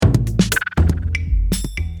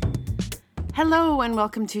Hello and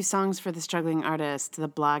welcome to Songs for the Struggling Artist, the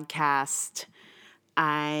blogcast.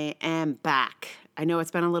 I am back. I know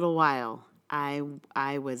it's been a little while. I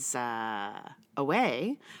was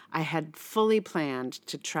away. I had fully planned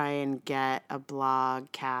to try and get a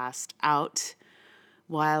blogcast out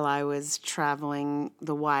while I was traveling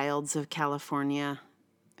the wilds of California.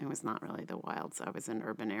 It was not really the wilds. I was in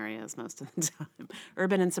urban areas most of the time,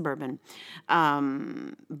 urban and suburban.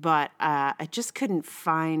 But I just couldn't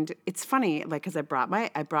find. It's funny, like, because I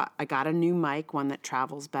got a new mic, one that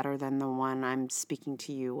travels better than the one I'm speaking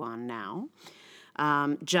to you on now.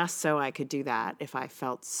 Just so I could do that if I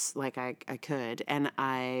felt like I could. And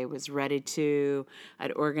I was ready to.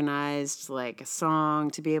 I'd organized like a song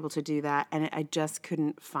to be able to do that, and I just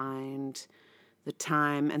couldn't find the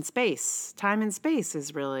time and space. Time and space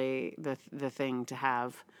is really the thing to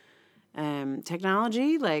have.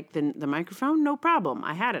 Technology, like the microphone, no problem.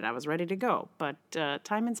 I had it. I was ready to go. But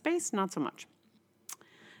time and space, not so much.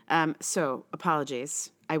 So, apologies.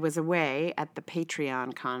 I was away at the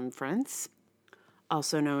Patreon conference,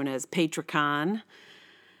 also known as PatreCon.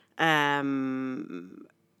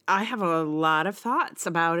 I have a lot of thoughts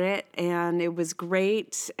about it, and it was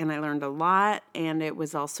great, and I learned a lot, and it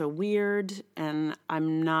was also weird, and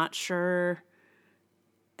I'm not sure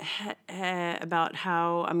about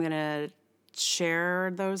how I'm going to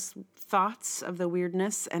share those thoughts of the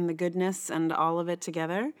weirdness and the goodness and all of it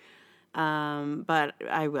together. But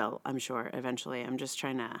I will, I'm sure, eventually. I'm just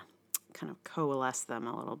trying to kind of coalesce them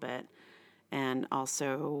a little bit. And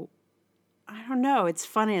also, I don't know, it's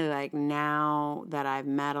funny, like, now that I've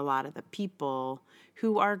met a lot of the people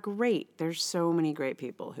who are great. There's so many great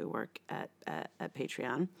people who work at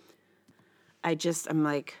Patreon. I'm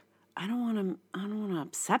like, I don't want to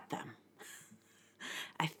upset them.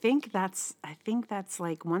 I think that's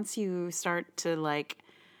like, once you start to, like,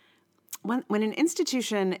 when an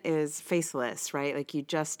institution is faceless, right? Like,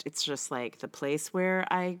 it's just like the place where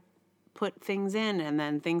I put things in and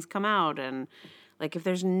then things come out, and like, if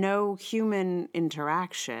there's no human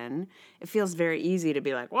interaction, it feels very easy to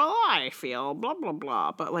be like, well, I feel blah, blah,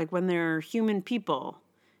 blah. But like, when there are human people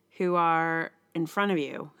who are in front of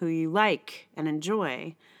you, who you like and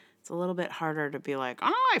enjoy, it's a little bit harder to be like,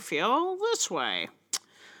 oh, I feel this way.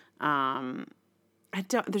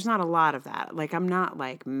 There's not a lot of that. Like, I'm not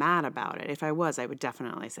like mad about it. If I was, I would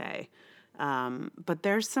definitely say. But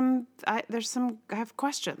I have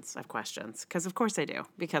questions. Because of course I do.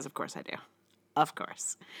 Of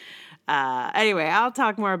course. Anyway, I'll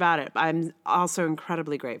talk more about it. I'm also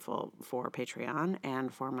incredibly grateful for Patreon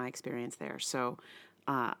and for my experience there. So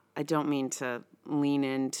I don't mean to lean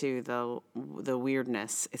into the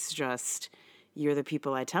weirdness. It's just, you're the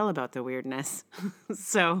people I tell about the weirdness.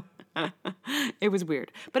 So it was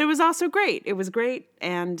weird. But it was also great. It was great,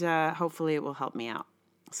 and hopefully it will help me out.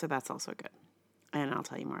 So that's also good. And I'll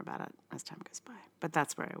tell you more about it as time goes by. But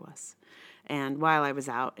that's where I was. And while I was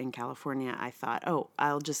out in California, I thought, oh,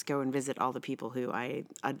 I'll just go and visit all the people who I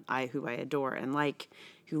adore and like,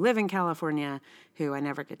 who live in California, who I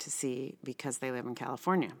never get to see because they live in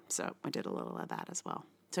California. So I did a little of that as well.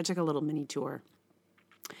 So I took a little mini tour.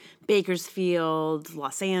 Bakersfield,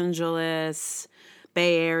 Los Angeles,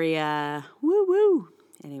 Bay Area, woo woo.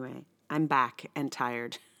 Anyway, I'm back and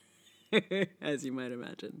tired, as you might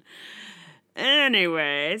imagine.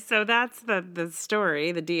 Anyway, so that's the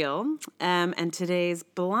story, the deal. And today's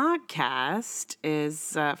blogcast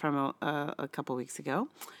is from a couple weeks ago.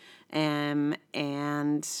 And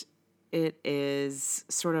it is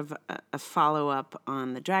sort of a follow-up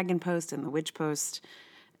on the Dragon Post and the Witch Post.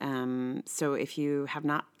 So if you have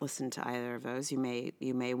not listened to either of those, you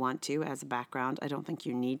may want to as a background. I don't think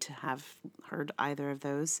you need to have heard either of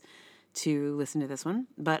those to listen to this one,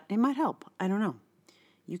 but it might help. I don't know.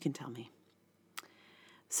 You can tell me.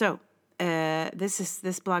 So,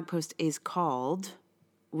 this blog post is called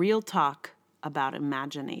Real Talk About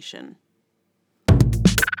Imagination.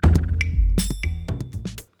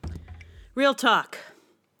 Real talk.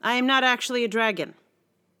 I am not actually a dragon.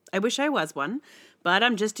 I wish I was one, but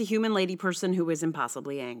I'm just a human lady person who is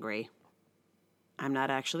impossibly angry. I'm not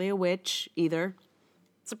actually a witch either.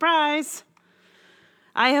 Surprise!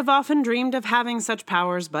 I have often dreamed of having such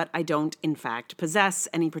powers, but I don't, in fact, possess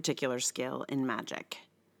any particular skill in magic.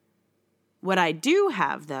 What I do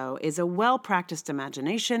have, though, is a well-practiced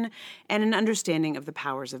imagination and an understanding of the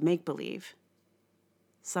powers of make-believe.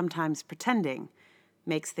 Sometimes pretending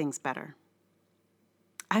makes things better.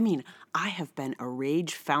 I mean, I have been a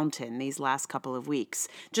rage fountain these last couple of weeks,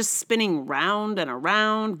 just spinning round and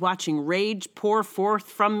around, watching rage pour forth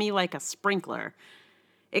from me like a sprinkler.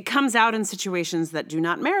 It comes out in situations that do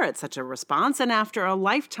not merit such a response, and after a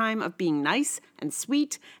lifetime of being nice and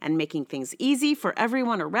sweet and making things easy for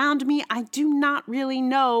everyone around me, I do not really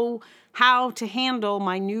know how to handle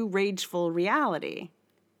my new rageful reality.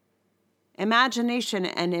 Imagination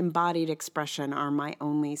and embodied expression are my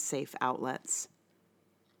only safe outlets.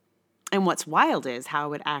 And what's wild is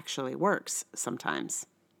how it actually works sometimes.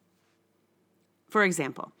 For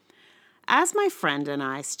example, as my friend and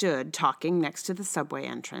I stood talking next to the subway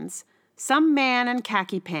entrance, some man in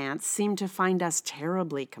khaki pants seemed to find us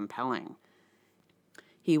terribly compelling.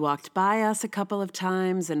 He walked by us a couple of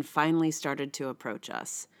times and finally started to approach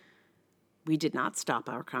us. We did not stop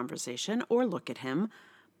our conversation or look at him,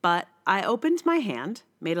 but I opened my hand,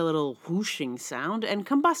 made a little whooshing sound, and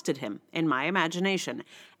combusted him in my imagination.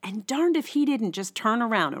 And darned if he didn't just turn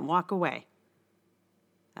around and walk away.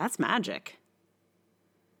 That's magic.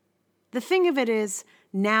 The thing of it is,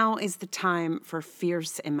 now is the time for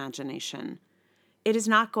fierce imagination. It is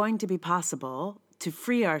not going to be possible to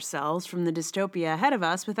free ourselves from the dystopia ahead of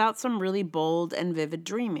us without some really bold and vivid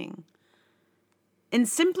dreaming. In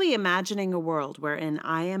simply imagining a world wherein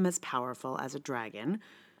I am as powerful as a dragon,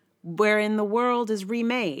 wherein the world is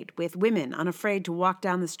remade with women unafraid to walk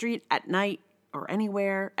down the street at night or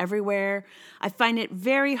anywhere, everywhere, I find it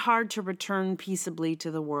very hard to return peaceably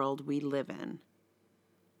to the world we live in.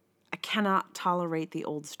 I cannot tolerate the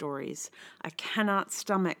old stories. I cannot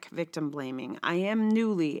stomach victim blaming. I am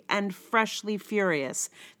newly and freshly furious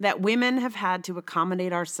that women have had to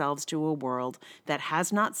accommodate ourselves to a world that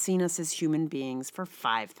has not seen us as human beings for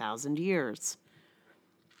 5,000 years.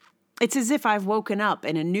 It's as if I've woken up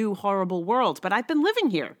in a new horrible world, but I've been living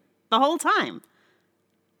here the whole time.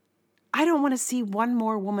 I don't want to see one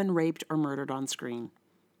more woman raped or murdered on screen.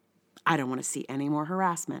 I don't want to see any more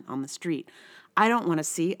harassment on the street. I don't want to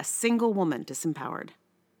see a single woman disempowered.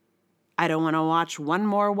 I don't want to watch one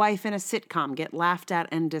more wife in a sitcom get laughed at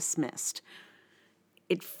and dismissed.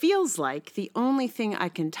 It feels like the only thing I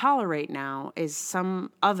can tolerate now is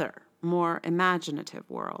some other, more imaginative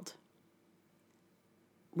world.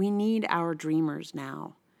 We need our dreamers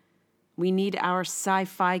now. We need our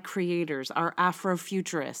sci-fi creators, our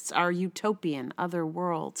Afrofuturists, our utopian other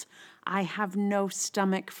worlds. I have no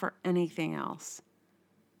stomach for anything else.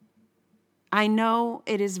 I know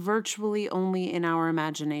it is virtually only in our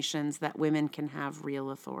imaginations that women can have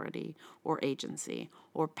real authority or agency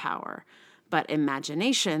or power, but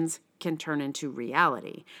imaginations can turn into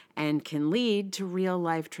reality and can lead to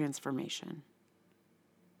real-life transformation.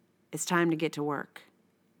 It's time to get to work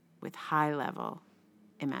with high-level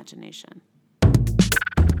imagination.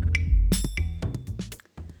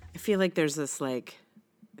 I feel like there's this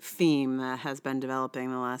theme that has been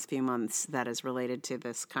developing the last few months that is related to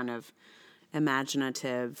this kind of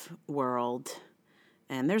imaginative world.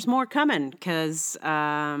 And there's more coming because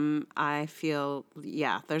I feel,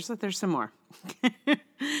 there's some more.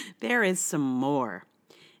 There is some more.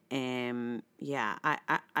 I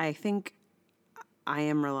think I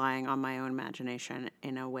am relying on my own imagination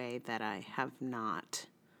in a way that I have not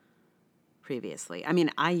previously. I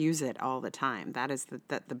mean, I use it all the time. That is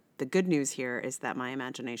the good news here is that my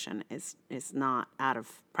imagination is not out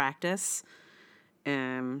of practice.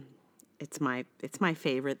 It's my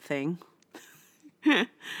favorite thing.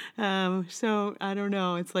 So I don't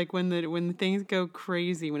know. It's like when things go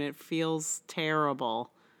crazy, when it feels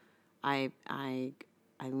terrible, I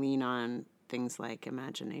lean on things like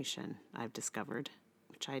imagination. I've discovered,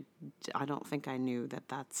 which I don't think I knew that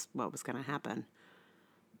that's what was going to happen,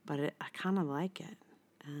 but I kind of like it,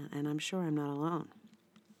 and I'm sure I'm not alone.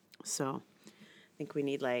 So I think we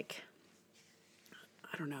need what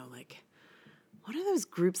are those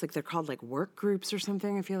groups? They're called work groups or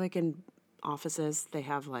something. I feel like in offices they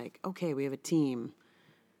have okay, we have a team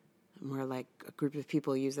where a group of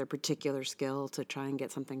people use their particular skill to try and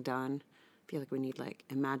get something done. I feel like we need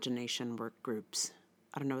imagination work groups.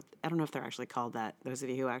 I don't know if they're actually called that. Those of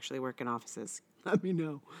you who actually work in offices, let me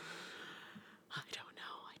know. I don't know.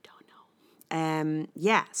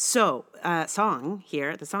 So the song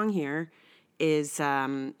here is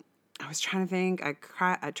I was trying to think. I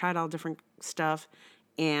tried all different stuff,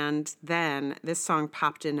 and then this song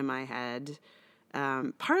popped into my head,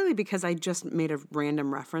 partly because I just made a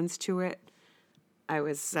random reference to it. I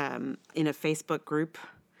was in a Facebook group,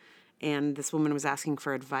 and this woman was asking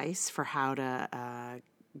for advice for how to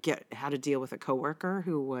deal with a coworker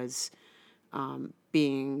who was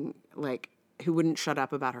being who wouldn't shut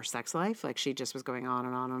up about her sex life. She just was going on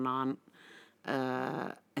and on and on.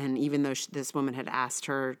 And even though this woman had asked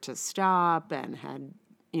her to stop and had,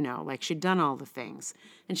 she'd done all the things,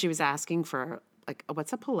 and she was asking for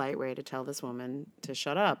what's a polite way to tell this woman to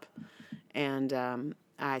shut up? And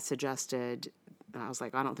I suggested, I was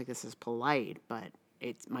like, I don't think this is polite, but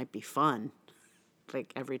it might be fun.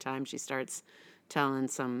 Like every time she starts telling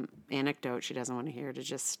some anecdote she doesn't want to hear, to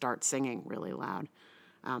just start singing really loud.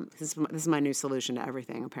 This is my new solution to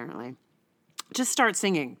everything, apparently. Just start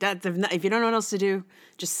singing. If you don't know what else to do,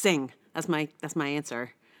 just sing. That's my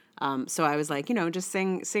answer. So I was like, just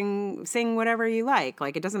sing whatever you like.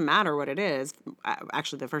 Like, it doesn't matter what it is.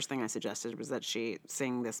 Actually, the first thing I suggested was that she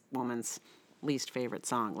sing this woman's least favorite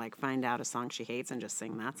song. Like, find out a song she hates and just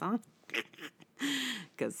sing that song.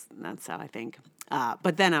 Because that's how I think.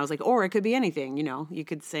 But then I was like, or it could be anything. You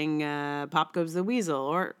could sing Pop Goes the Weasel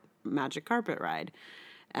or Magic Carpet Ride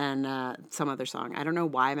and some other song. I don't know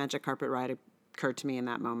why Magic Carpet Ride occurred to me in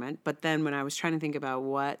that moment. But then when I was trying to think about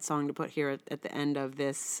what song to put here at the end of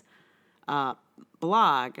this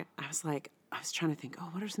blog, I was trying to think,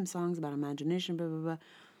 what are some songs about imagination, blah, blah, blah.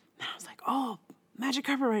 And I was like, Magic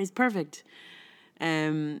Carpet Ride is perfect.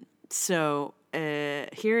 So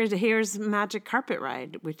here's Magic Carpet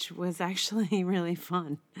Ride, which was actually really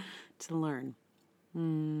fun to learn.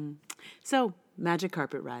 So, Magic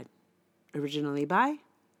Carpet Ride, originally by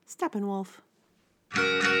Steppenwolf.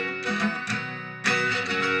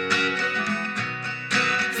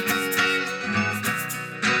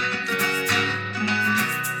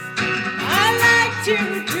 To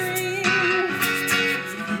dream,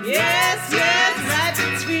 yes, right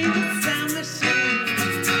between the sound machine.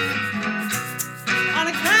 On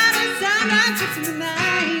a clouded sunrise in the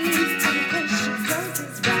night, and the pressure goes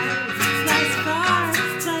its right. Flies far,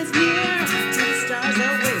 flies near, to the stars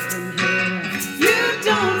away from here. You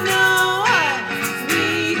don't know what we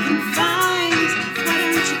can find. Why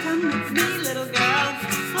don't you come with me, little girl,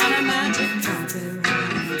 on a magic carpet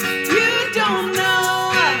ride? You don't know.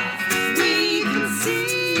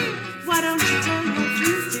 Why don't you tell your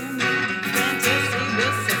dreams to me? Fantasy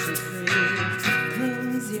will set you free.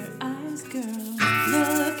 Close your eyes, girl.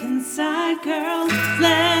 Look inside, girl.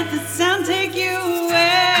 Let the sound take you away.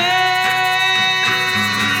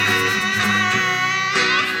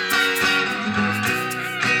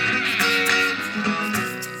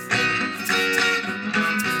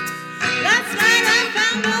 Last night I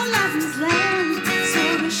found Aladdin's lamp, so I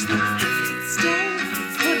wish that I could stay.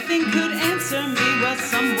 What thing could answer me? Well,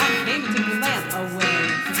 someone came to the lamp away.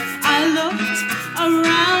 I looked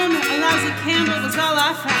around, a lousy candle was all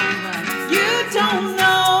I found. But you don't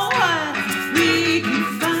know what we can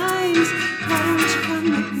find. Why don't you come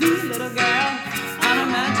with me, little girl, on a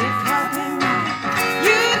magic carpet ride?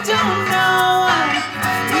 You don't know what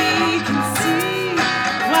we can see.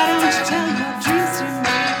 Why don't you tell your dreams to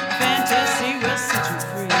me? Fantasy will set you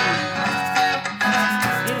free.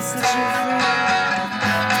 It'll set you free.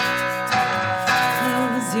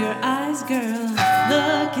 Your eyes, girl,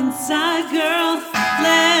 look inside, girl,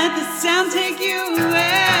 let the sound take you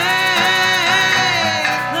away.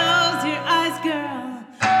 Close your eyes, girl,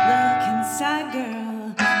 look inside,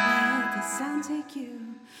 girl, let the sound take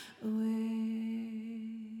you away.